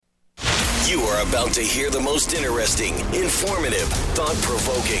You are about to hear the most interesting, informative,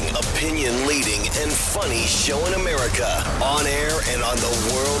 thought-provoking, opinion-leading, and funny show in America. On air and on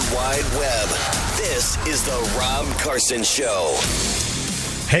the World Wide Web. This is the Rob Carson Show.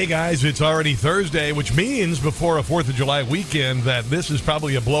 Hey guys, it's already Thursday, which means before a 4th of July weekend that this is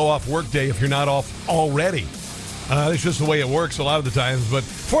probably a blow-off workday if you're not off already. It's just the way it works a lot of the times, but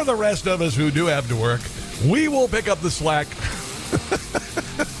for the rest of us who do have to work, we will pick up the slack.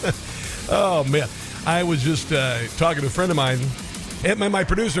 Oh, man. I was just talking to a friend of mine, and my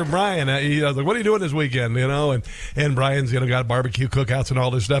producer, Brian. He was like, what are you doing this weekend? You know, and Brian's, got barbecue cookouts and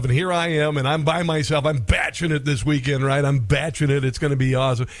all this stuff. And here I am, and I'm by myself. I'm batching it this weekend, right? I'm batching it. It's going to be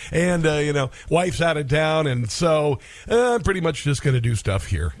awesome. And, wife's out of town. And so I'm pretty much just going to do stuff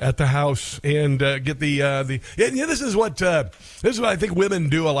here at the house and get this is what I think women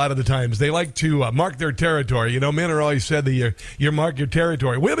do a lot of the times. They like to mark their territory. Men are always said that you mark your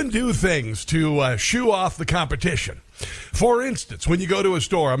territory. Women do things to shoo off the competition. For instance, when you go to a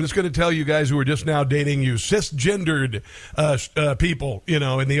store, I'm just going to tell you guys who are just now dating, you cisgendered people,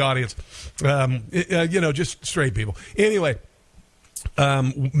 in the audience, just straight people. Anyway,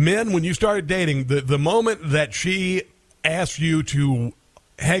 men, when you start dating, the moment that she asks you to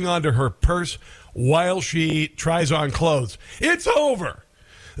hang on to her purse while she tries on clothes, it's over.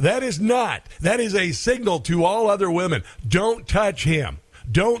 That is a signal to all other women. Don't touch him.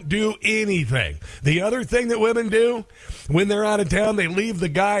 Don't do anything. The other thing that women do when they're out of town, they leave the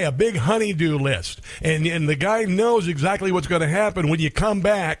guy a big honey-do list. And the guy knows exactly what's going to happen when you come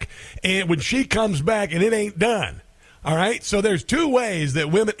back and when she comes back and it ain't done. All right? So there's two ways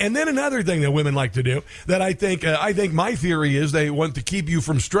that women, and then another thing that women like to do that I think my theory is they want to keep you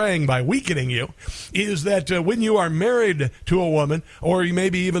from straying by weakening you, is that when you are married to a woman, or you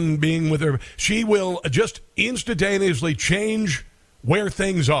maybe even being with her, she will just instantaneously change where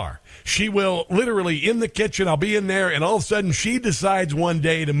things are. She will literally in the kitchen, I'll be in there, and all of a sudden she decides one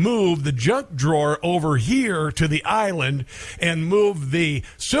day to move the junk drawer over here to the island and move the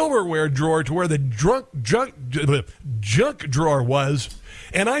silverware drawer to where the junk drawer was.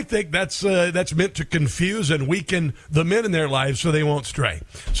 And I think that's meant to confuse and weaken the men in their lives so they won't stray.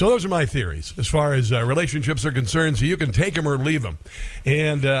 So those are my theories as far as relationships are concerned. So you can take them or leave them.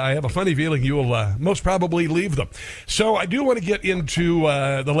 And I have a funny feeling you will most probably leave them. So I do want to get into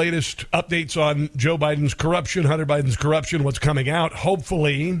the latest updates on Joe Biden's corruption, Hunter Biden's corruption, what's coming out.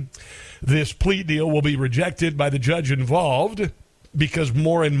 Hopefully this plea deal will be rejected by the judge involved because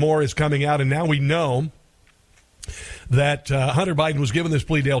more and more is coming out. And now we know that Hunter Biden was given this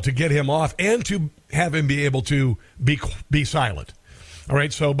plea deal to get him off and to have him be able to be silent. All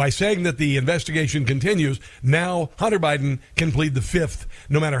right, so by saying that the investigation continues, now Hunter Biden can plead the fifth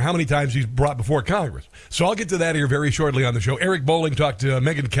no matter how many times he's brought before Congress. So I'll get to that here very shortly on the show. Eric Bolling talked to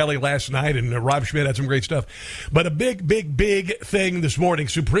Megyn Kelly last night, and Rob Schmidt had some great stuff. But a big thing this morning,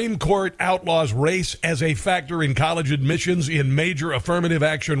 Supreme Court outlaws race as a factor in college admissions in major affirmative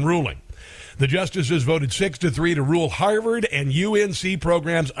action ruling. The justices voted 6-3 to rule Harvard and UNC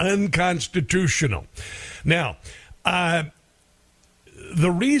programs unconstitutional. Now,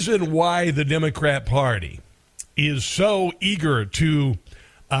 the reason why the Democrat Party is so eager to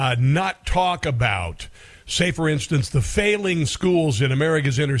not talk about, say, for instance, the failing schools in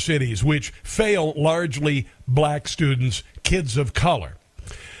America's inner cities, which fail largely black students, kids of color.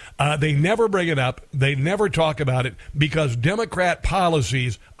 They never bring it up. They never talk about it because Democrat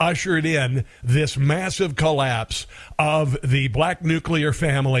policies ushered in this massive collapse of the black nuclear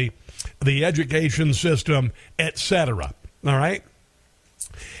family, the education system, etc. All right?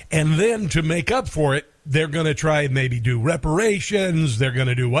 And then to make up for it, they're going to try and maybe do reparations. They're going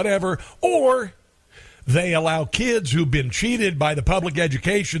to do whatever. Or they allow kids who've been cheated by the public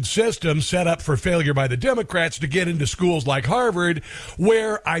education system set up for failure by the Democrats to get into schools like Harvard,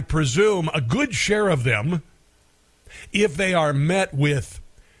 where I presume a good share of them, if they are met with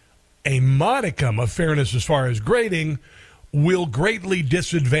a modicum of fairness as far as grading, will greatly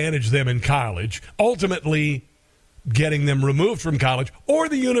disadvantage them in college, ultimately getting them removed from college, or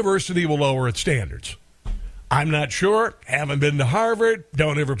the university will lower its standards. I'm not sure. Haven't been to Harvard.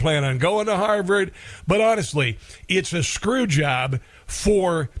 Don't ever plan on going to Harvard. But honestly, it's a screw job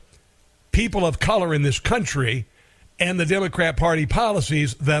for people of color in this country and the Democrat Party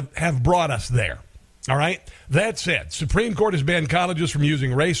policies that have brought us there. All right? That said, Supreme Court has banned colleges from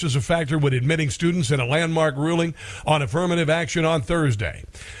using race as a factor when admitting students in a landmark ruling on affirmative action on Thursday.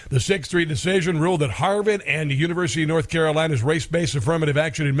 The 6-3 decision ruled that Harvard and the University of North Carolina's race-based affirmative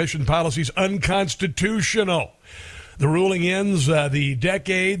action admission policies unconstitutional. The ruling ends the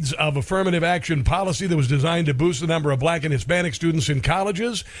decades of affirmative action policy that was designed to boost the number of black and Hispanic students in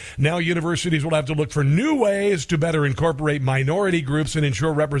colleges. Now universities will have to look for new ways to better incorporate minority groups and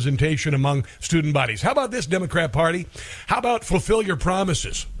ensure representation among student bodies. How about this, Democrat Party? How about fulfill your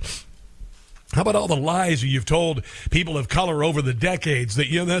promises? How about all the lies you've told people of color over the decades that,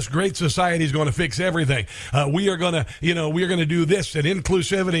 this great society is going to fix everything. We are going to, we are going to do this and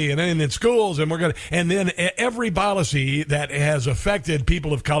inclusivity and in schools, and and then every policy that has affected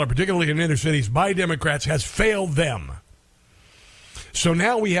people of color, particularly in inner cities, by Democrats has failed them. So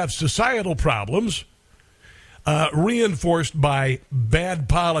now we have societal problems reinforced by bad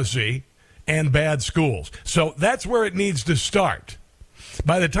policy and bad schools. So that's where it needs to start.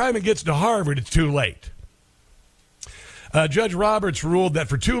 By the time it gets to Harvard, it's too late. Judge Roberts ruled that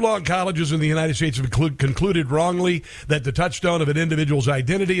for too long, colleges in the United States have concluded wrongly that the touchstone of an individual's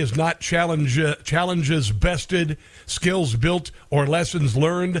identity is not challenges bested, skills built, or lessons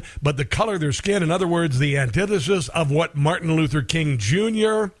learned, but the color of their skin. In other words, the antithesis of what Martin Luther King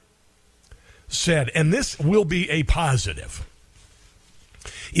Jr. said. And this will be a positive.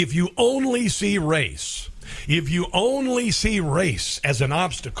 If you only see race as an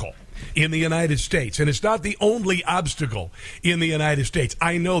obstacle in the United States, and it's not the only obstacle in the United States.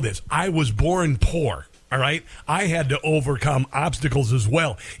 I know this. I was born poor, all right? I had to overcome obstacles as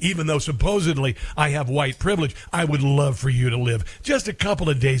well. Even though supposedly I have white privilege, I would love for you to live just a couple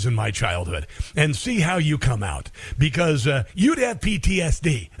of days in my childhood and see how you come out, because you'd have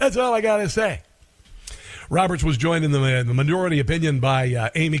PTSD. That's all I got to say. Roberts was joined in the minority opinion by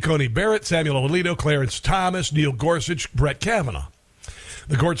Amy Coney Barrett, Samuel Alito, Clarence Thomas, Neil Gorsuch, Brett Kavanaugh.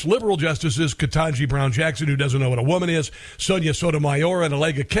 The court's liberal justices, Ketanji Brown Jackson, who doesn't know what a woman is, Sonia Sotomayor, and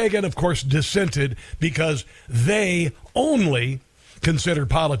Allegra Kagan, of course, dissented because they only consider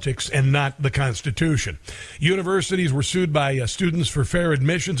politics and not the Constitution. Universities were sued by students for fair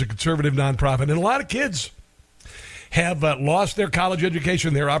admissions, a conservative nonprofit, and a lot of kids have lost their college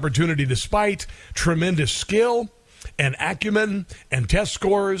education, their opportunity, despite tremendous skill and acumen and test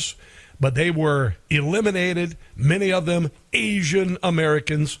scores, but they were eliminated, many of them Asian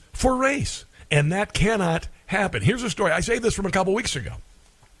Americans, for race. And that cannot happen. Here's a story. I saved this from a couple weeks ago.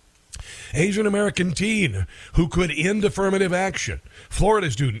 Asian American teen who could end affirmative action.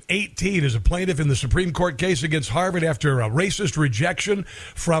 Florida student, 18, is a plaintiff in the Supreme Court case against Harvard after a racist rejection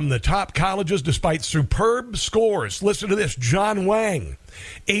from the top colleges despite superb scores. Listen to this. John Wang,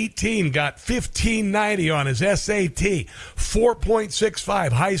 18, got 1590 on his SAT,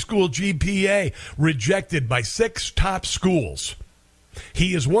 4.65 high school GPA, rejected by 6 top schools.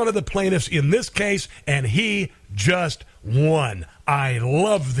 He is one of the plaintiffs in this case, and he just won. I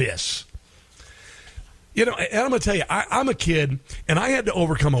love this. And I'm going to tell you, I'm a kid, and I had to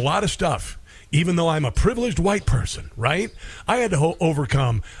overcome a lot of stuff, even though I'm a privileged white person, right? I had to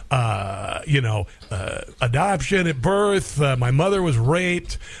overcome, adoption at birth. My mother was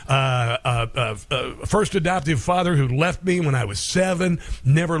raped. First adoptive father who left me when I was 7,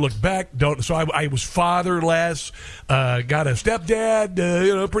 never looked back. So I was fatherless. Got a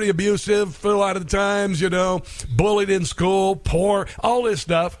stepdad, pretty abusive for a lot of the times, bullied in school, poor, all this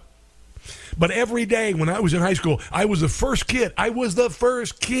stuff. But every day when I was in high school, I was the first kid. I was the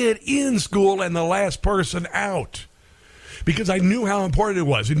first kid in school and the last person out, because I knew how important it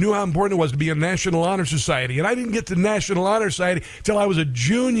was. I knew how important it was to be in National Honor Society. And I didn't get to National Honor Society until I was a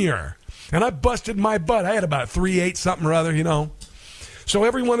junior. And I busted my butt. I had about 3.8 something or other, So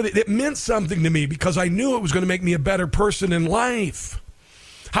every one of it meant something to me because I knew it was going to make me a better person in life.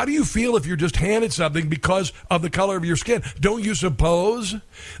 How do you feel if you're just handed something because of the color of your skin? Don't you suppose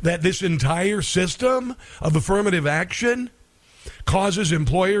that this entire system of affirmative action causes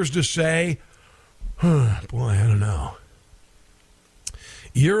employers to say, boy, I don't know.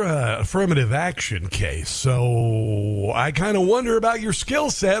 You're an affirmative action case, so I kind of wonder about your skill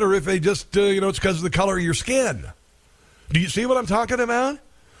set, or if they just, it's because of the color of your skin. Do you see what I'm talking about?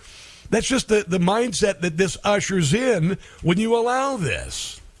 That's just the mindset that this ushers in when you allow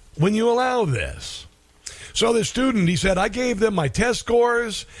this. So the student, he said, I gave them my test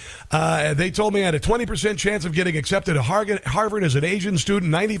scores. They told me I had a 20% chance of getting accepted to Harvard as an Asian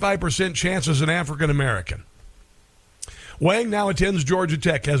student, 95% chance as an African American. Wang now attends Georgia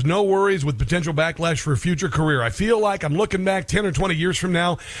Tech, has no worries with potential backlash for a future career. I feel like I'm looking back 10 or 20 years from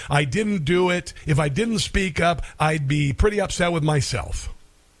now. I didn't do it. If I didn't speak up, I'd be pretty upset with myself.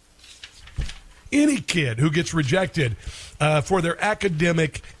 Any kid who gets rejected for their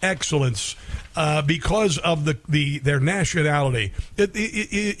academic excellence because of their nationality,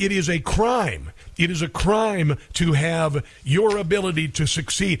 it is a crime It is a crime to have your ability to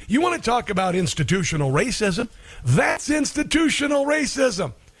succeed. You want to talk about institutional racism? That's institutional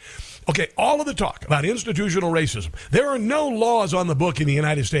racism. Okay, all of the talk about institutional racism. There are no laws on the book in the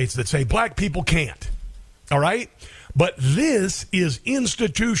United States that say black people can't. All right? But this is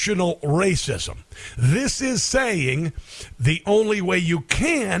institutional racism. This is saying the only way you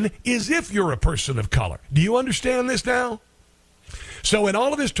can is if you're a person of color. Do you understand this now? So in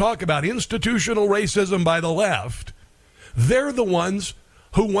all of this talk about institutional racism by the left, they're the ones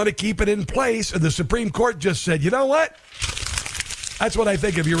who want to keep it in place, and the Supreme Court just said, you know what? That's what I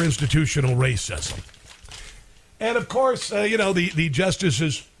think of your institutional racism. And of course, the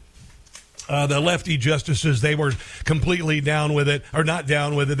justices, the lefty justices, they were completely down with it, or not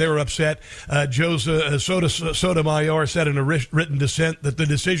down with it. They were upset. Sotomayor said in a written dissent that the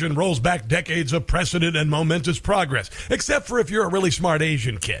decision rolls back decades of precedent and momentous progress, except for if you're a really smart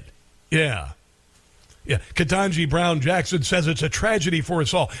Asian kid. Yeah. Ketanji Brown Jackson says it's a tragedy for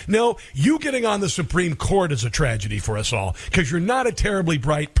us all. No, you getting on the Supreme Court is a tragedy for us all because you're not a terribly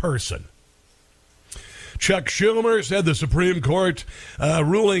bright person. Chuck Schumer said the Supreme Court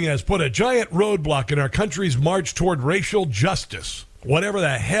ruling has put a giant roadblock in our country's march toward racial justice, whatever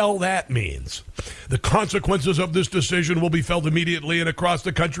the hell that means. The consequences of this decision will be felt immediately and across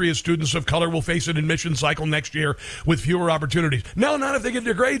the country as students of color will face an admission cycle next year with fewer opportunities. No, not if they get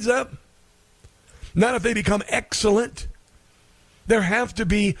their grades up. Not if they become excellent. There have to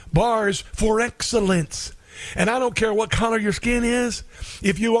be bars for excellence. And I don't care what color your skin is.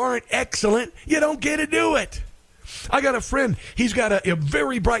 If you aren't excellent, you don't get to do it. I got a friend. He's got a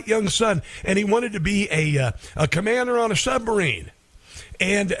very bright young son, and he wanted to be a commander on a submarine.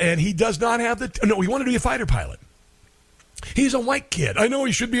 And he does not have he wanted to be a fighter pilot. He's a white kid. I know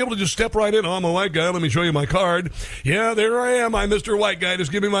he should be able to just step right in. Oh, I'm a white guy. Let me show you my card. Yeah, there I am. I'm Mr. White Guy.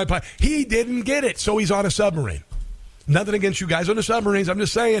 Just give me my pie. He didn't get it, so he's on a submarine. Nothing against you guys on the submarines. I'm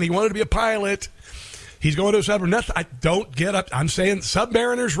just saying he wanted to be a pilot. He's going to a submarine. Nothing. I don't get up. I'm saying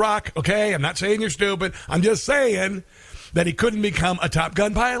submariners rock, okay? I'm not saying you're stupid. I'm just saying that he couldn't become a Top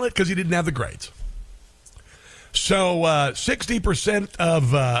Gun pilot because he didn't have the grades. So 60%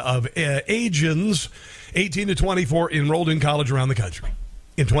 of Asians 18 to 24 enrolled in college around the country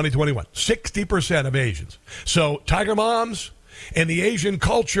in 2021. 60% of Asians. So Tiger Moms and the Asian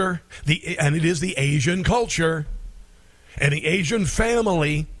culture, and it is the Asian culture and the Asian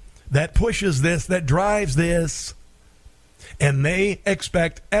family that pushes this, that drives this, and they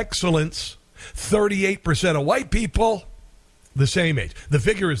expect excellence. 38% of white people, the same age. The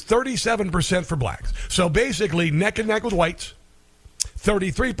figure is 37% for blacks. So basically neck and neck with whites.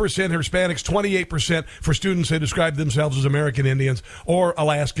 33% Hispanics, 28% for students who describe themselves as American Indians or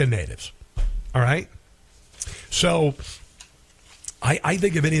Alaska Natives. All right? So I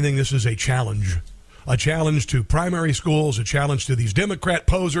think, if anything, this is a challenge to primary schools, a challenge to these Democrat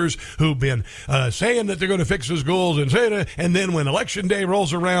posers who've been saying that they're going to fix the schools and then when Election Day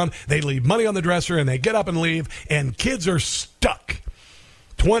rolls around, they leave money on the dresser and they get up and leave, and kids are stuck.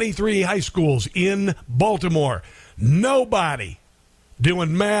 23 high schools in Baltimore. Nobody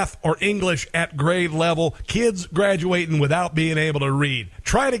doing math or English at grade level. Kids graduating without being able to read.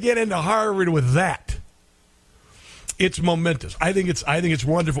 Try to get into Harvard with that. It's momentous. I think it's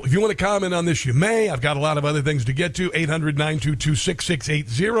wonderful. If you want to comment on this, you may. I've got a lot of other things to get to.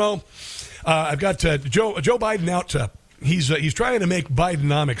 800-922-6680. I've got Joe Biden out. He's trying to make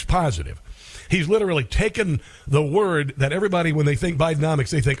Bidenomics positive. He's literally taken the word that everybody, when they think Bidenomics,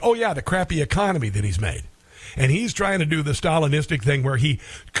 they think, oh yeah, the crappy economy that he's made. And he's trying to do the Stalinistic thing where he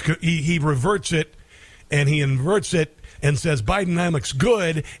reverts it and he inverts it and says Bidenomics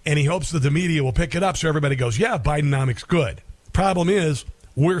good, and he hopes that the media will pick it up so everybody goes, yeah, Bidenomics good. Problem is,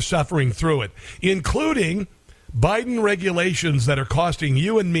 we're suffering through it, including Biden regulations that are costing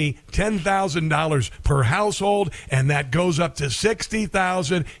you and me $10,000 per household, and that goes up to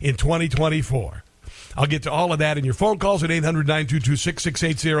 $60,000 in 2024. I'll get to all of that in your phone calls at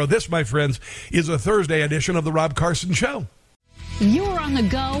 800-922-6680. This, my friends, is a Thursday edition of the Rob Carson Show. You're on the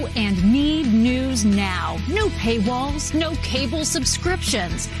go and need news now. No paywalls, no cable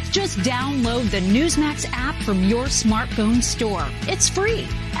subscriptions. Just download the Newsmax app from your smartphone store. It's free.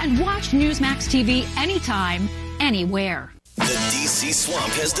 And watch Newsmax TV anytime, anywhere. The D.C.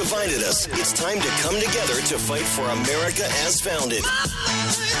 swamp has divided us. It's time to come together to fight for America as founded.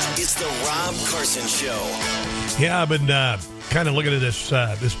 It's the Rob Carson Show. Yeah, I've been kind of looking at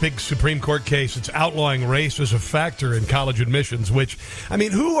this big Supreme Court case. It's outlawing race as a factor in college admissions, which, I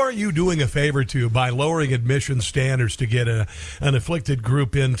mean, who are you doing a favor to by lowering admission standards to get an afflicted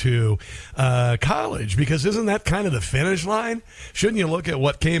group into college? Because isn't that kind of the finish line? Shouldn't you look at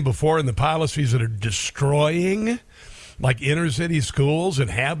what came before and the policies that are destroying like inner city schools and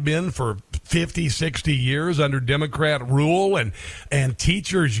have been for 50, 60 years under Democrat rule and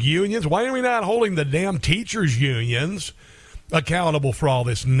teachers unions? Why are we not holding the damn teachers unions accountable for all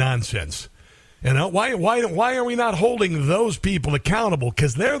this nonsense? You know, why are we not holding those people accountable?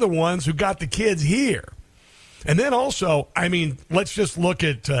 Because they're the ones who got the kids here. And then also, I mean, let's just look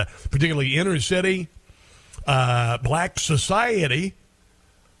at particularly inner city, black society,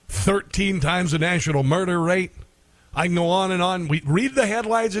 13 times the national murder rate. I can go on and on. We read the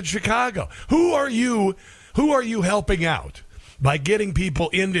headlines in Chicago. Who are you helping out by getting people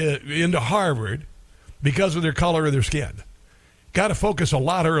into Harvard because of their color of their skin? Got to focus a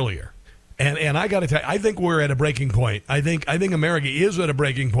lot earlier. And I got to tell you, I think we're at a breaking point. I think America is at a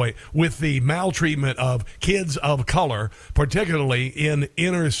breaking point with the maltreatment of kids of color, particularly in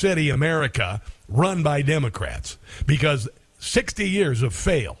inner city America, run by Democrats. Because 60 years of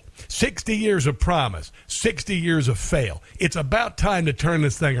fail. 60 years of promise, 60 years of fail. It's about time to turn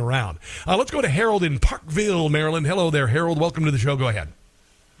this thing around. Let's go to Harold in Parkville, Maryland. Hello there, Harold. Welcome to the show. Go ahead.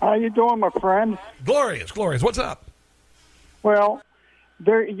 How you doing, my friend? Glorious. What's up? Well,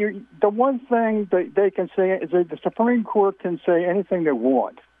 the one thing that they can say is that the Supreme Court can say anything they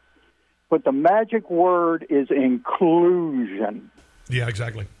want, but the magic word is inclusion. Yeah,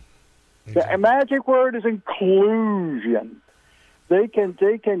 exactly. The magic word is inclusion. They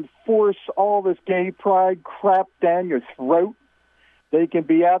can force all this gay pride crap down your throat. They can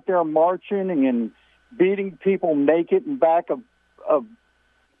be out there marching and beating people naked in back of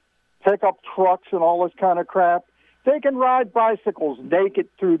pickup trucks and all this kind of crap. They can ride bicycles naked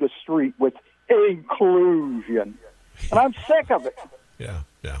through the street with inclusion. And I'm sick of it. Yeah.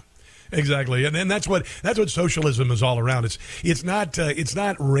 Exactly, and that's what socialism is all around. It's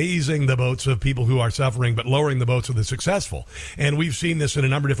not raising the votes of people who are suffering, but lowering the votes of the successful. And we've seen this in a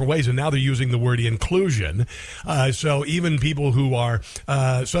number of different ways. And now they're using the word inclusion. So even people who are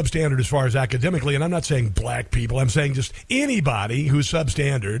substandard as far as academically, and I'm not saying black people, I'm saying just anybody who's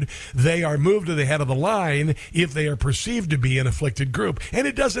substandard, they are moved to the head of the line if they are perceived to be an afflicted group. And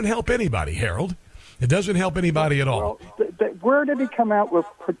it doesn't help anybody, Harold. It doesn't help anybody at all. Well, where did he come out with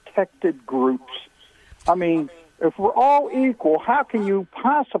protected groups? I mean, if we're all equal, how can you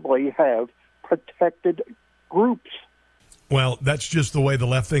possibly have protected groups? Well, that's just the way the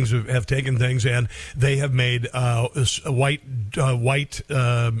left things have taken things, and they have made white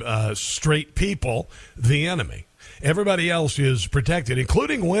straight people the enemy. Everybody else is protected,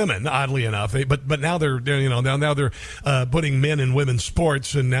 including women. Oddly enough, but now they're putting men in women's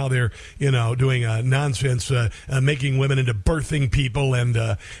sports, and now they're doing nonsense, making women into birthing people and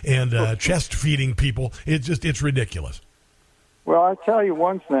chest feeding people. It's ridiculous. Well, I tell you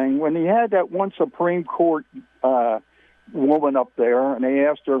one thing: when he had that one Supreme Court woman up there, and they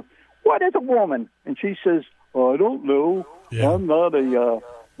asked her, "What is a woman?" and she says, "I don't know. Yeah. I'm not a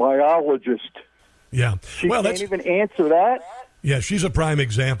biologist." Yeah. She can't even answer that. Yeah, she's a prime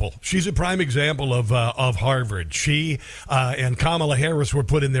example. She's a prime example of Harvard. She and Kamala Harris were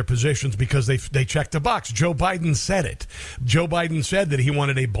put in their positions because they checked a box. Joe Biden said it. Joe Biden said that he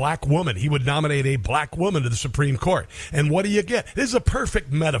wanted a black woman. He would nominate a black woman to the Supreme Court. And what do you get? This is a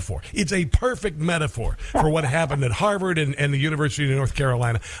perfect metaphor. It's a perfect metaphor for what happened at Harvard and the University of North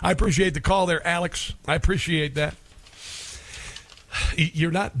Carolina. I appreciate the call there, Alex. I appreciate that.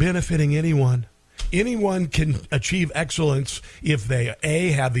 You're not benefiting anyone. Anyone can achieve excellence if they,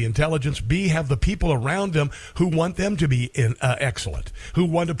 A, have the intelligence, B, have the people around them who want them to be excellent, who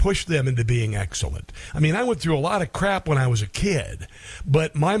want to push them into being excellent. I mean, I went through a lot of crap when I was a kid,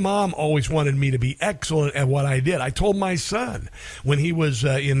 but my mom always wanted me to be excellent at what I did. I told my son when he was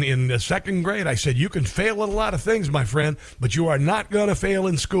in the second grade, I said, you can fail at a lot of things, my friend, but you are not going to fail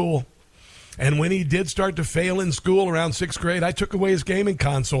in school. And when he did start to fail in school around sixth grade, I took away his gaming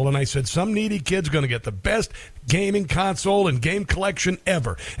console, and I said, some needy kid's going to get the best gaming console and game collection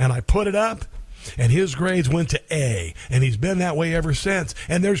ever. And I put it up, and his grades went to A, and he's been that way ever since.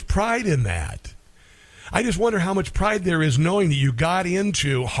 And there's pride in that. I just wonder how much pride there is knowing that you got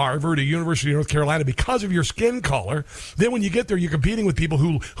into Harvard or University of North Carolina because of your skin color. Then when you get there, you're competing with people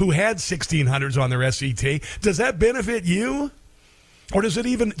who had 1600s on their SET. Does that benefit you? Or does it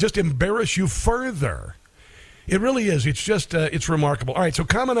even just embarrass you further? It really is. It's just, it's remarkable. All right, so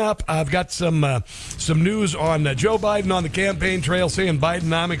coming up, I've got some news on Joe Biden on the campaign trail saying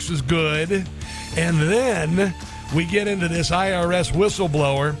Bidenomics is good. And then we get into this IRS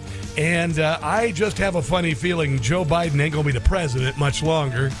whistleblower, and I just have a funny feeling Joe Biden ain't going to be the president much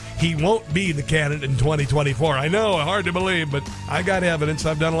longer. He won't be the candidate in 2024. I know, hard to believe, but I got evidence.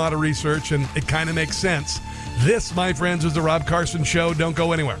 I've done a lot of research, and it kind of makes sense. This, my friends, is the Rob Carson Show. Don't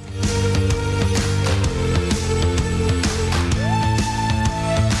go anywhere.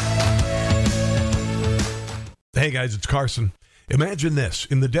 Hey, guys, it's Carson. Imagine this.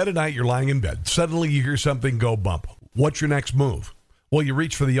 In the dead of night, you're lying in bed. Suddenly, you hear something go bump. What's your next move? Well, you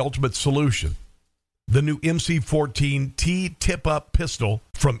reach for the ultimate solution. The new MC-14T tip-up pistol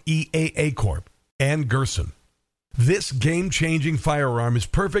from EAA Corp and Gerson. This game-changing firearm is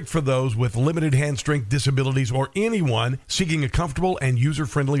perfect for those with limited hand strength disabilities or anyone seeking a comfortable and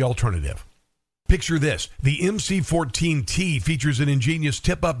user-friendly alternative. Picture this. The MC-14T features an ingenious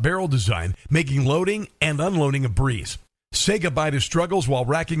tip-up barrel design, making loading and unloading a breeze. Say goodbye to struggles while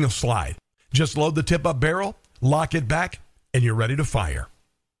racking a slide. Just load the tip-up barrel, lock it back, and you're ready to fire.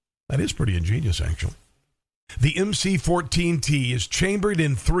 That is pretty ingenious, actually. The MC-14T is chambered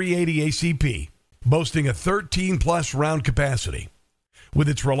in .380 ACP, boasting a 13-plus round capacity. With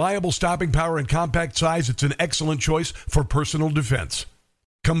its reliable stopping power and compact size, it's an excellent choice for personal defense.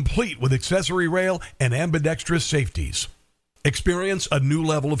 Complete with accessory rail and ambidextrous safeties. Experience a new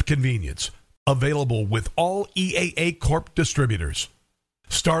level of convenience. Available with all EAA Corp distributors.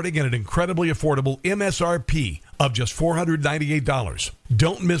 Starting at an incredibly affordable MSRP of just $498.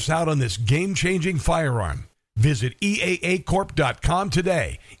 Don't miss out on this game-changing firearm. Visit EAAcorp.com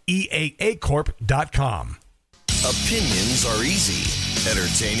today. EAAcorp.com. Opinions are easy.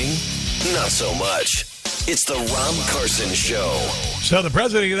 Entertaining? Not so much. It's the Rob Carson Show. So the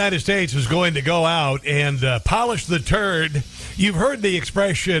President of the United States is going to go out and polish the turd. You've heard the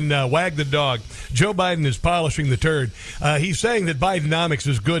expression, wag the dog. Joe Biden is polishing the turd. He's saying that Bidenomics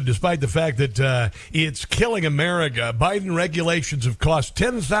is good despite the fact that it's killing America. Biden regulations have cost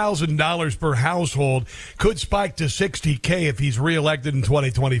 $10,000 per household, could spike to $60K if he's reelected in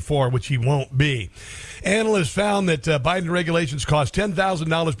 2024, which he won't be. Analysts found that Biden regulations cost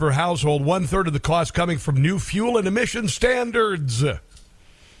 $10,000 per household, one-third of the cost coming from new fuel and emission standards.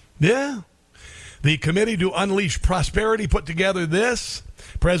 Yeah. The Committee to Unleash Prosperity put together this.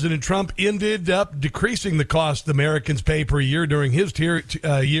 President Trump ended up decreasing the cost Americans pay per year during his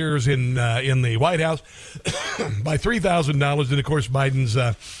years in the White House by $3,000. And, of course, Biden's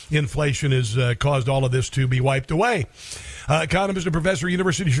inflation has caused all of this to be wiped away. Economist and professor at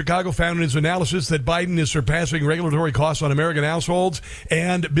University of Chicago found in his analysis that Biden is surpassing regulatory costs on American households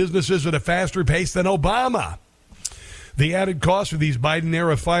and businesses at a faster pace than Obama. The added cost of these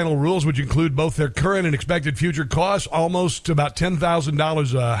Biden-era final rules, which include both their current and expected future costs, almost about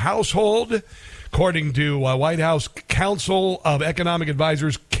 $10,000 a household, according to White House Council of Economic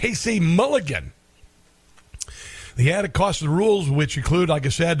Advisors Casey Mulligan. The added cost of the rules, which include, like I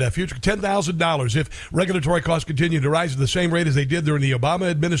said, future $10,000. If regulatory costs continue to rise at the same rate as they did during the Obama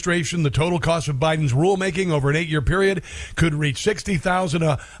administration, the total cost of Biden's rulemaking over an 8-year period could reach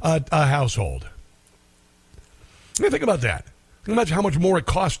 $60,000 a household. Think about that. Imagine how much more it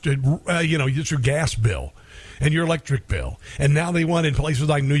costs to, just your gas bill and your electric bill. And now they want, in places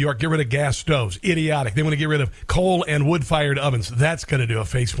like New York, get rid of gas stoves. Idiotic. They want to get rid of coal and wood-fired ovens. That's going to do a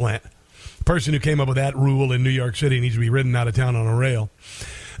faceplant. The person who came up with that rule in New York City needs to be ridden out of town on a rail.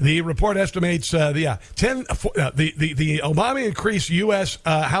 The report estimates the Obama increased U.S.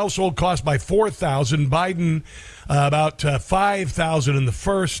 household cost by $4,000. Biden about $5,000 in the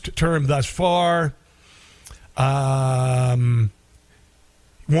first term thus far. Warns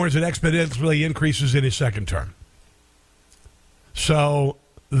it exponentially increases in his second term. So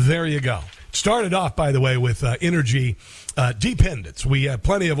there you go. It started off, by the way, with energy dependence. We have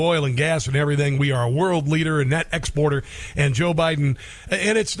plenty of oil and gas and everything. We are a world leader and net exporter. And Joe Biden,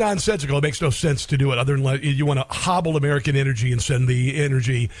 and it's nonsensical. It makes no sense to do it other than you want to hobble American energy and send the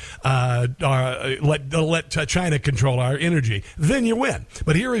energy, let China control our energy. Then you win.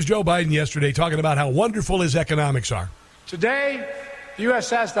 But here is Joe Biden yesterday talking about how wonderful his economics are. Today, the U.S.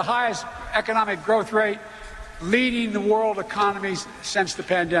 has the highest economic growth rate, leading the world economies since the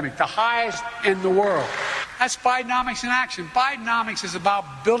pandemic, the highest in the world. That's Bidenomics in action. Bidenomics is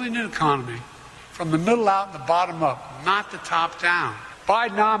about building an economy from the middle out and the bottom up, not the top down.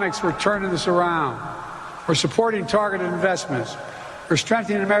 Bidenomics, we're turning this around. We're supporting targeted investments. for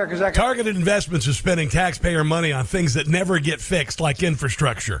strengthening America's Targeted investments is spending taxpayer money on things that never get fixed, like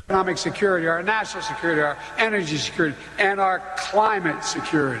infrastructure. economic security, our national security, our energy security, and our climate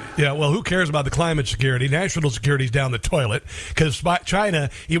security. Yeah, well, who cares about the climate security? National security's down the toilet because China,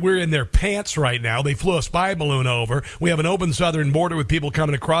 we're in their pants right now. They flew a spy balloon over. We have an open southern border with people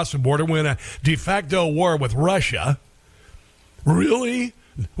coming across the border. We're in a de facto war with Russia. Really?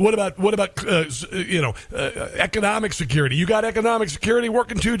 What about economic security? You got economic security,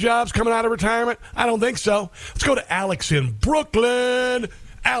 working 2 jobs, coming out of retirement? I don't think so. Let's go to Alex in Brooklyn.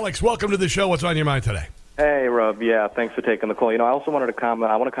 Alex, welcome to the show. What's on your mind today? Hey, Rob. Yeah, thanks for taking the call. I also wanted to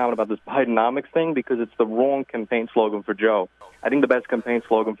comment. I want to comment about this Bidenomics thing because it's the wrong campaign slogan for Joe. I think the best campaign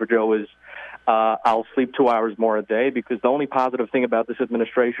slogan for Joe is I'll sleep 2 hours more a day, because the only positive thing about this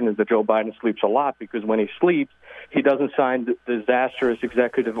administration is that Joe Biden sleeps a lot, because when he sleeps, he doesn't sign disastrous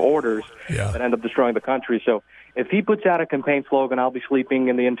executive orders that end up destroying the country. So if he puts out a campaign slogan, I'll be sleeping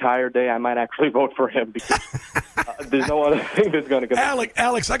in the entire day, I might actually vote for him, because there's no other thing that's going to go.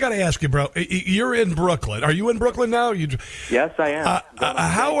 Alex, I got to ask you, bro. You're in Brooklyn. Are you in Brooklyn now? Yes, I am.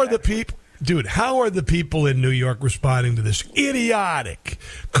 How are the people... Dude, how are the people in New York responding to this idiotic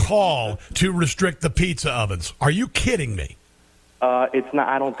call to restrict the pizza ovens? Are you kidding me? It's not.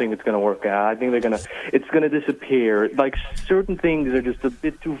 I don't think it's going to work out. I think it's going to disappear. Like, certain things are just a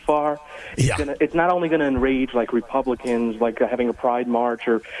bit too far. It's not only going to enrage like Republicans, like having a Pride March,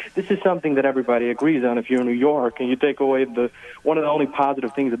 or this is something that everybody agrees on. If you're in New York and you take away one of the only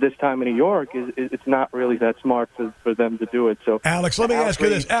positive things at this time in New York is it's not really that smart for them to do it. So, Alex, let me ask you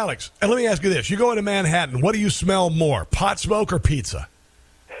this. You go into Manhattan. What do you smell more, pot smoke or pizza?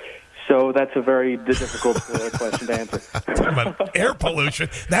 So that's a very difficult question to answer. But air pollution,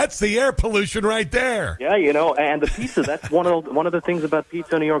 that's the air pollution right there. Yeah, and the pizza, that's one of the things about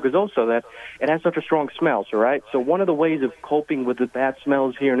pizza in New York is also that it has such a strong smell, right? So one of the ways of coping with the bad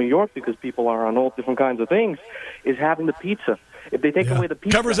smells here in New York, because people are on all different kinds of things, is having the pizza. If they take away the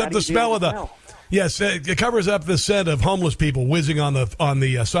pizza, covers up the smell of the... Yes, it covers up the scent of homeless people whizzing on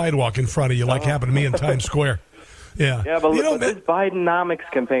the sidewalk in front of you, like happened to me in Times Square. Yeah, but this Bidenomics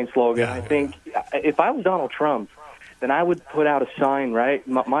campaign slogan, I think, if I was Donald Trump, then I would put out a sign, right?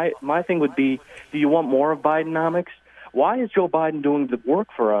 My thing would be, do you want more of Bidenomics? Why is Joe Biden doing the work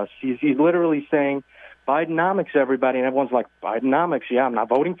for us? He's literally saying, Bidenomics, everybody, and everyone's like, Bidenomics, yeah, I'm not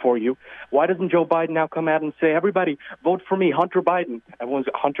voting for you. Why doesn't Joe Biden now come out and say, everybody, vote for me, Hunter Biden? Everyone's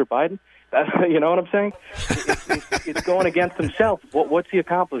like, Hunter Biden? You know what I'm saying? It's going against himself. What's he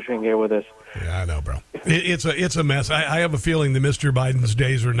accomplishing here with this? Yeah, I know, bro. It's a mess. I have a feeling that Mr. Biden's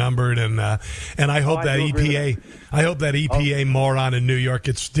days are numbered, and I hope that EPA moron in New York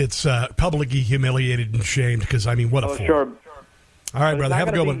gets publicly humiliated and shamed, because I mean, what a fool. Sure. All right, brother. Have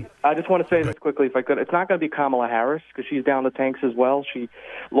a good one. I just want to say this quickly, if I could. It's not going to be Kamala Harris, because she's down the tanks as well. She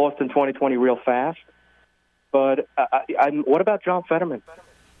lost in 2020 real fast. But what about John Fetterman?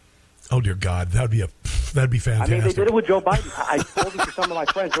 Oh dear God, that'd be fantastic. I mean, they did it with Joe Biden. I told it to some of my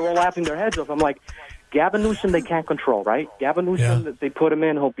friends; they're all laughing their heads off. I'm like, Gavin Newsom, they can't control, right? Gavin Newsom, they put him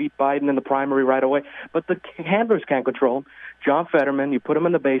in; he'll beat Biden in the primary right away. But the handlers can't control him. John Fetterman, you put him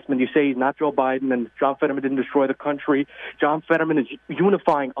in the basement. You say he's not Joe Biden, and John Fetterman didn't destroy the country. John Fetterman is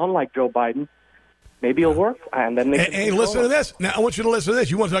unifying, unlike Joe Biden. Maybe it'll work. And then hey, listen to this. Now, I want you to listen to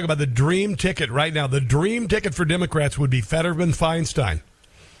this. You want to talk about the dream ticket right now? The dream ticket for Democrats would be Fetterman Feinstein.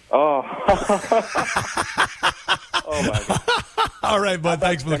 Oh. Oh, my God. All right, bud.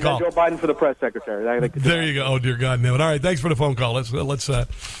 Thanks for the call. Joe Biden for the press secretary. There you go. Oh, dear God, no. All right, thanks for the phone call. Let's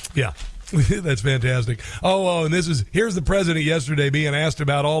yeah. That's fantastic. And here's the president yesterday being asked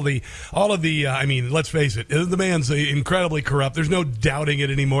about all of the. I mean, let's face it, the man's incredibly corrupt. There's no doubting it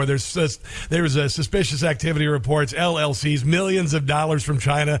anymore. There's suspicious activity reports, LLCs, millions of dollars from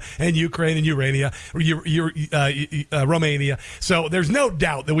China and Ukraine and Romania. So there's no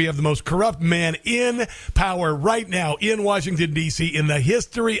doubt that we have the most corrupt man in power right now in Washington D.C. in the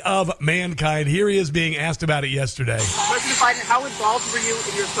history of mankind. Here he is being asked about it yesterday. President Biden, how involved were you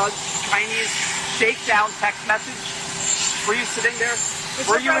in your son's Chinese shakedown text message? Were you sitting there?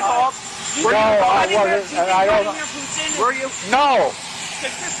 Were you involved? No, I wasn't. Were you? No.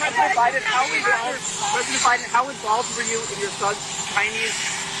 President Biden, how involved were you in your son's Chinese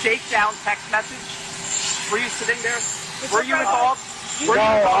shakedown text message? Were you sitting there? Were you involved? No,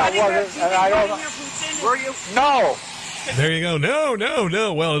 I wasn't. Were you? No. There you go.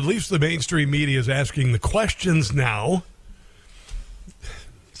 No. Well, at least the mainstream media is asking the questions now.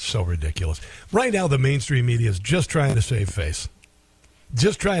 So ridiculous. Right now, the mainstream media is just trying to save face.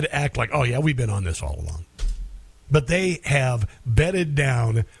 Just trying to act like, oh, yeah, we've been on this all along. But they have bedded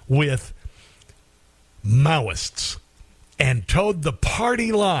down with Maoists and towed the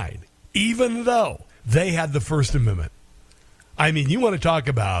party line, even though they had the First Amendment. I mean, you want to talk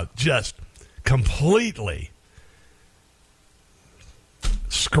about just completely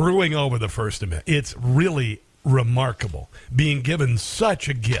screwing over the First Amendment. It's really remarkable being given such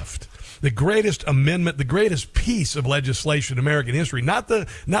a gift. The greatest amendment, the greatest piece of legislation in American history, not the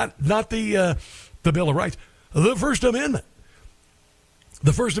Bill of Rights, the First Amendment.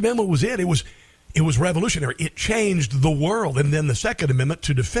 The First Amendment was it. It was revolutionary. It changed the world, and then the Second Amendment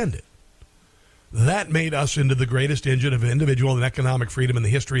to defend it. That made us into the greatest engine of individual and economic freedom in the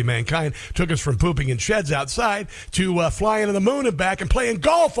history of mankind. Took us from pooping in sheds outside to flying to the moon and back and playing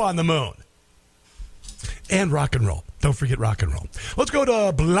golf on the moon. And rock and roll. Don't forget rock and roll. Let's go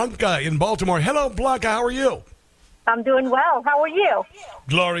to Blanca in Baltimore. Hello, Blanca. How are you? I'm doing well. How are you?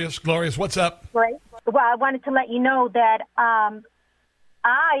 Glorious, glorious. What's up? Great. Well, I wanted to let you know that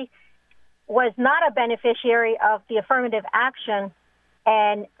I was not a beneficiary of the affirmative action,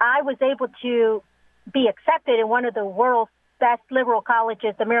 and I was able to be accepted in one of the world's best liberal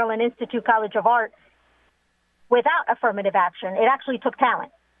colleges, the Maryland Institute College of Art, without affirmative action. It actually took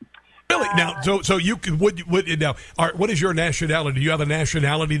talent. Really? Now, so you could would now? What is your nationality? Do you have a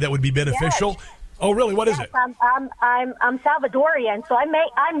nationality that would be beneficial? Yes. Oh, really? What is it? I'm Salvadorian, so I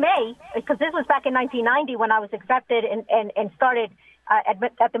may because this was back in 1990 when I was accepted and started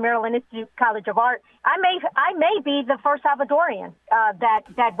at the Maryland Institute College of Art. I may be the first Salvadorian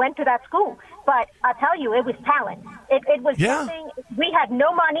that went to that school, but I'll tell you, it was talent. It was something. We had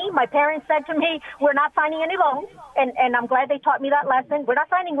no money. My parents said to me, "We're not signing any loans," and I'm glad they taught me that lesson. We're not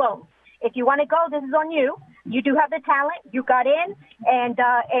signing loans. If you want to go, this is on you. You do have the talent. You got in,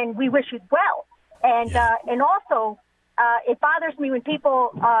 and we wish you well. And also, it bothers me when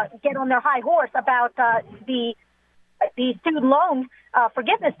people get on their high horse about the student loan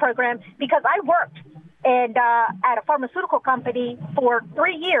forgiveness program, because I worked at a pharmaceutical company for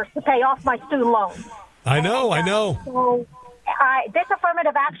 3 years to pay off my student loan. I know. So this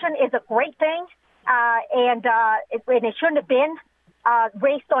affirmative action is a great thing, and it shouldn't have been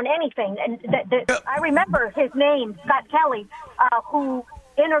based on anything. And I remember his name, Scott Kelly, who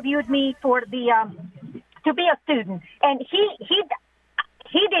interviewed me for the to be a student, and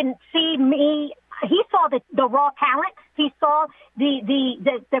he didn't see me. He saw the raw talent. He saw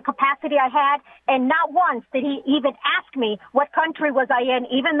the capacity I had, and not once did he even ask me what country was I in,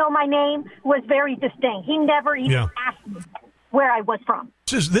 even though my name was very distinct. He never even asked me where I was from.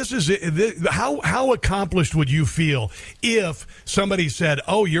 How accomplished would you feel if somebody said,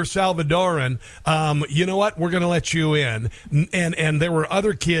 "Oh, you're Salvadoran. You know what? We're going to let you in." And there were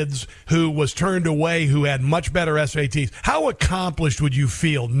other kids who was turned away who had much better SATs. How accomplished would you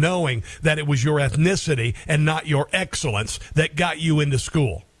feel knowing that it was your ethnicity and not your excellence that got you into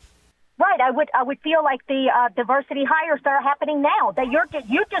school? Right, I would feel like the diversity hires that are happening now. That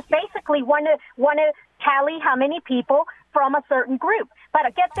you just basically want to tally how many people from a certain group. But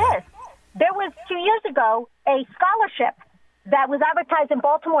get this, there was 2 years ago a scholarship that was advertised in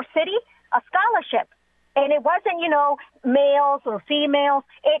Baltimore City, a scholarship, and it wasn't males or females.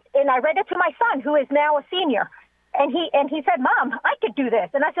 And I read it to my son, who is now a senior, and he said, "Mom, I could do this."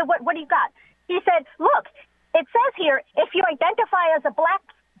 And I said, "What do you got?" He said, "Look, it says here if you identify as a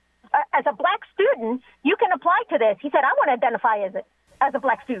black student, you can apply to this." He said, "I want to identify as a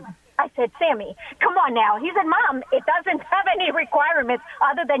black student." I said, "Sammy, come on now." He said, "Mom, it doesn't have any requirements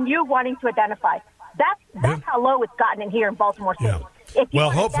other than you wanting to identify." That's how low it's gotten in here in Baltimore City. Yeah.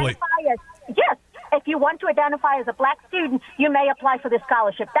 Hopefully. If you want to identify as a black student, you may apply for this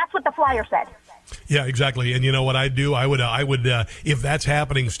scholarship. That's what the flyer said. Yeah, exactly. And you know what I'd do? I would, if that's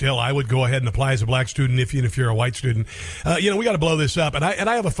happening still, I would go ahead and apply as a black student, even if you're a white student. We got to blow this up. And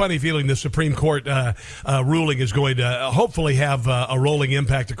I have a funny feeling the Supreme Court ruling is going to hopefully have a rolling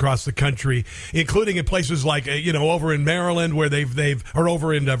impact across the country, including in places like, over in Maryland where or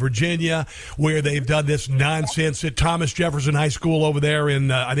over in Virginia, where they've done this nonsense at Thomas Jefferson High School over there in,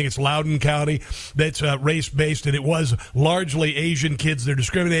 I think it's Loudoun County, that's race-based, and it was largely Asian kids. They're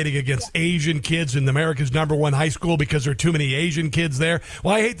discriminating against Asian kids in America's #1 high school because there are too many Asian kids there.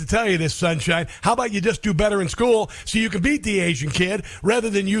 Well, I hate to tell you this, Sunshine. How about you just do better in school so you can beat the Asian kid rather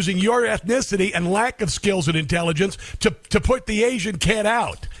than using your ethnicity and lack of skills and intelligence to put the Asian kid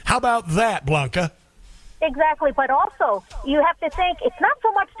out? How about that, Blanca? Exactly, but also you have to think it's not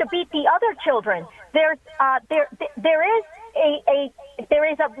so much to beat the other children. There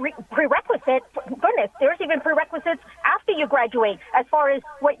is a prerequisite. Goodness, there's even prerequisites after after you graduate, as far as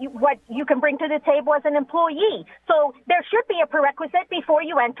what you can bring to the table as an employee. So there should be a prerequisite before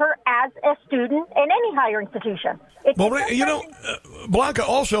you enter as a student in any higher institution. Blanca,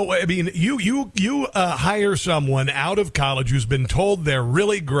 also, I mean, you hire someone out of college who's been told they're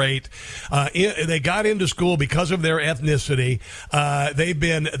really great. They got into school because of their ethnicity. They've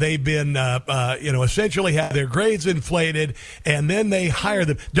been essentially had their grades inflated, and then they hire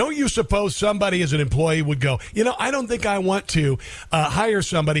them. Don't you suppose somebody as an employee would go, I don't think I want to hire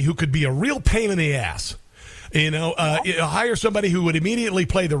somebody who could be a real pain in the ass. Hire somebody who would immediately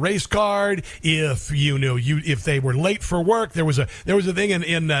play the race card if if they were late for work. There was a thing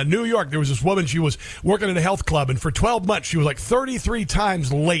in New York. There was this woman. She was working at a health club, and for 12 months she was like 33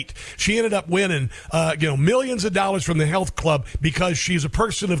 times late. She ended up winning millions of dollars from the health club because she's a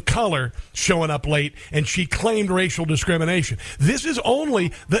person of color showing up late, and she claimed racial discrimination. This is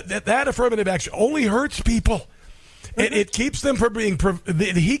only that affirmative action only hurts people. It keeps them from being.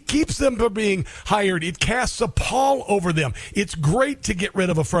 He keeps them from being hired. It casts a pall over them. It's great to get rid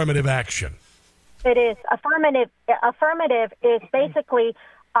of affirmative action. It is affirmative. Affirmative is basically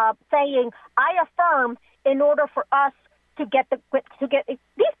saying, "I affirm," in order for us to get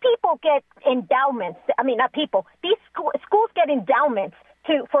these people get endowments. I mean, not people. These schools get endowments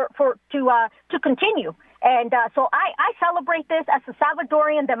to continue. And so I celebrate this as a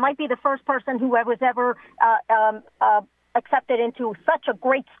Salvadorian that might be the first person who was ever accepted into such a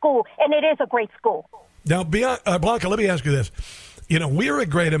great school, and it is a great school. Now, Blanca, let me ask you this. We're a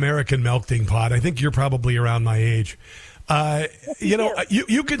great American melting pot. I think you're probably around my age.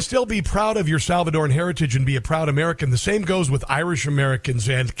 You can still be proud of your Salvadoran heritage and be a proud American. The same goes with Irish Americans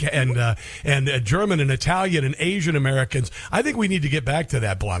and German and Italian and Asian Americans. I think we need to get back to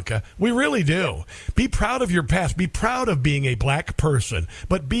that, Blanca. We really do. Be proud of your past. Be proud of being a black person,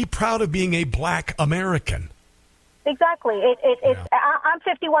 but be proud of being a black American. Exactly. I'm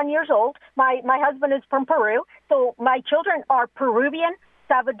 51 years old. My husband is from Peru, so my children are Peruvian,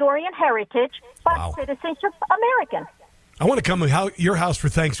 Salvadorian heritage, but citizenship American. I want to come to your house for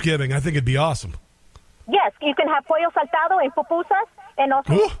Thanksgiving. I think it'd be awesome. Yes, you can have pollo saltado and pupusas, and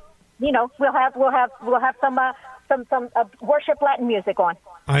also, we'll have some worship Latin music on.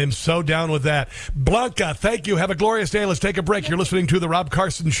 I am so down with that. Blanca, thank you. Have a glorious day. Let's take a break. You're listening to The Rob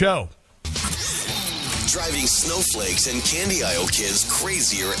Carson Show. Driving snowflakes and candy aisle kids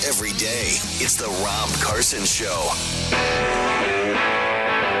crazier every day. It's The Rob Carson Show.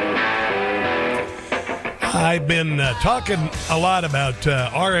 I've been talking a lot about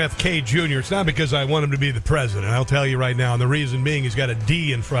RFK Jr. It's not because I want him to be the president. I'll tell you right now. And the reason being he's got a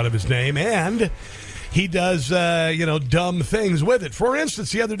D in front of his name. And he does, dumb things with it. For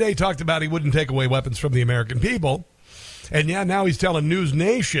instance, the other day he talked about he wouldn't take away weapons from the American people. And now he's telling News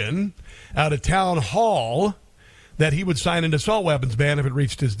Nation out of Town Hall that he would sign an assault weapons ban if it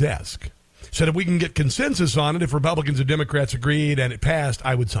reached his desk. Said if we can get consensus on it, if Republicans and Democrats agreed and it passed,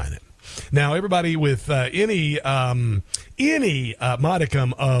 I would sign it. Now, everybody with any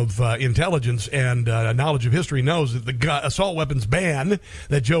modicum of intelligence and knowledge of history knows that the assault weapons ban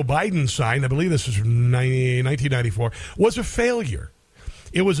that Joe Biden signed, I believe this was from 1994, was a failure.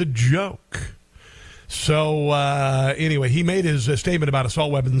 It was a joke. So, anyway, he made his statement about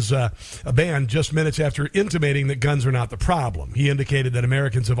assault weapons ban just minutes after intimating that guns are not the problem. He indicated that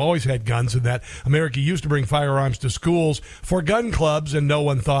Americans have always had guns and that America used to bring firearms to schools for gun clubs and no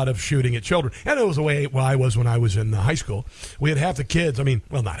one thought of shooting at children. And it was the way I was when I was in high school. We had half the kids,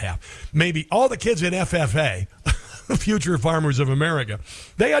 not half, maybe all the kids in FFA, Future Farmers of America,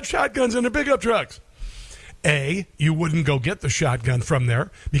 they had shotguns in their pickup trucks. A, you wouldn't go get the shotgun from there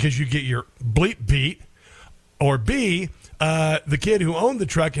because you get your bleep beat. Or B, the kid who owned the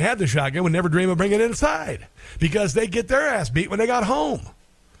truck, had the shotgun, would never dream of bringing it inside because they get their ass beat when they got home.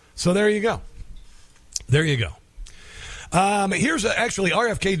 So there you go. There you go. Here's actually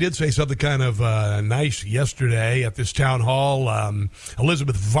RFK did say something kind of nice yesterday at this town hall.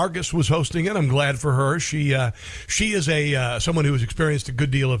 Elizabeth Vargas was hosting it. I'm glad for her. She is someone who has experienced a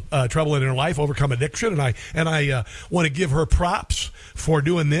good deal of trouble in her life, overcome addiction, and I want to give her props for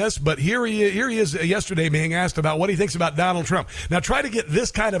doing this. But here he is yesterday being asked about what he thinks about Donald Trump. Now try to get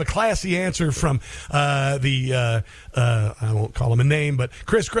this kind of a classy answer from I won't call him a name, but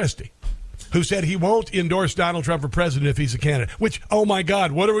Chris Christie, who said he won't endorse Donald Trump for president if he's a candidate. Which, oh my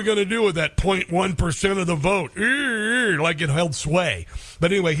God, what are we going to do with that 0.1% of the vote? Like it held sway.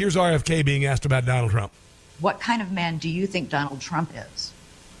 But anyway, here's RFK being asked about Donald Trump. What kind of man do you think Donald Trump is?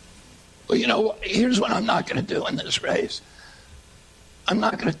 Well, here's what I'm not going to do in this race. I'm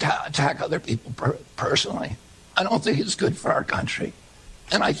not going to attack other people personally. I don't think it's good for our country.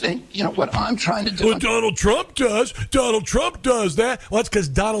 And I think, what I'm trying to do... Well, Donald Trump does. Donald Trump does that. Well, that's because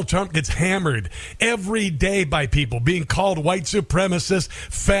Donald Trump gets hammered every day by people being called white supremacists,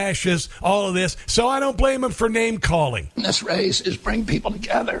 fascists, all of this. So I don't blame him for name-calling. This race is bring people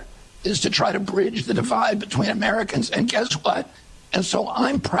together, is to try to bridge the divide between Americans. And guess what? And so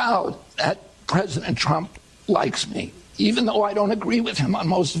I'm proud that President Trump likes me, even though I don't agree with him on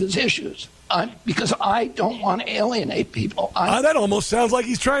most of his issues. Because I don't want to alienate people. That almost sounds like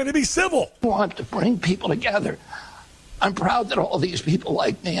he's trying to be civil. I want to bring people together. I'm proud that all these people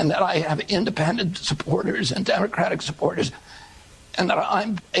like me and that I have independent supporters and Democratic supporters and that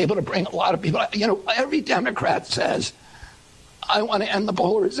I'm able to bring a lot of people. Every Democrat says, I want to end the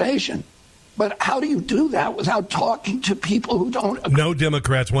polarization. But how do you do that without talking to people who don't agree? No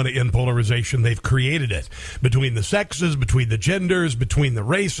Democrats want to end polarization. They've created it between the sexes, between the genders, between the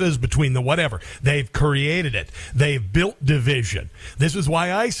races, between the whatever. They've created it. They've built division. This is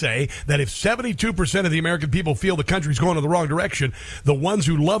why I say that if 72% of the American people feel the country's going in the wrong direction, the ones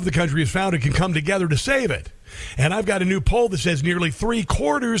who love the country as founded can come together to save it. And I've got a new poll that says nearly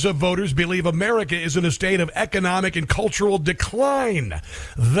 3/4 of voters believe America is in a state of economic and cultural decline.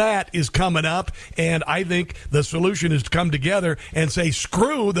 That is coming up, and I think the solution is to come together and say,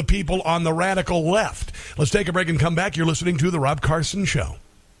 screw the people on the radical left. Let's take a break and come back. You're listening to The Rob Carson Show.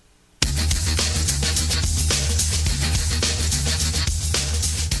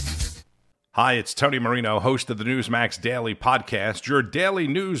 Hi, it's Tony Marino, host of the Newsmax Daily Podcast, your daily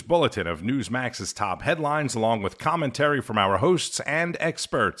news bulletin of Newsmax's top headlines, along with commentary from our hosts and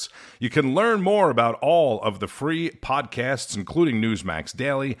experts. You can learn more about all of the free podcasts, including Newsmax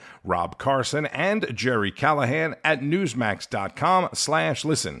Daily, Rob Carson, and Jerry Callahan at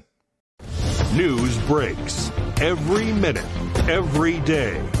newsmax.com/listen. News breaks every minute, every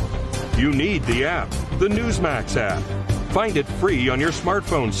day. You need the app, the Newsmax app. Find it free on your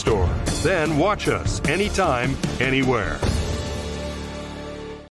smartphone store. Then watch us anytime, anywhere.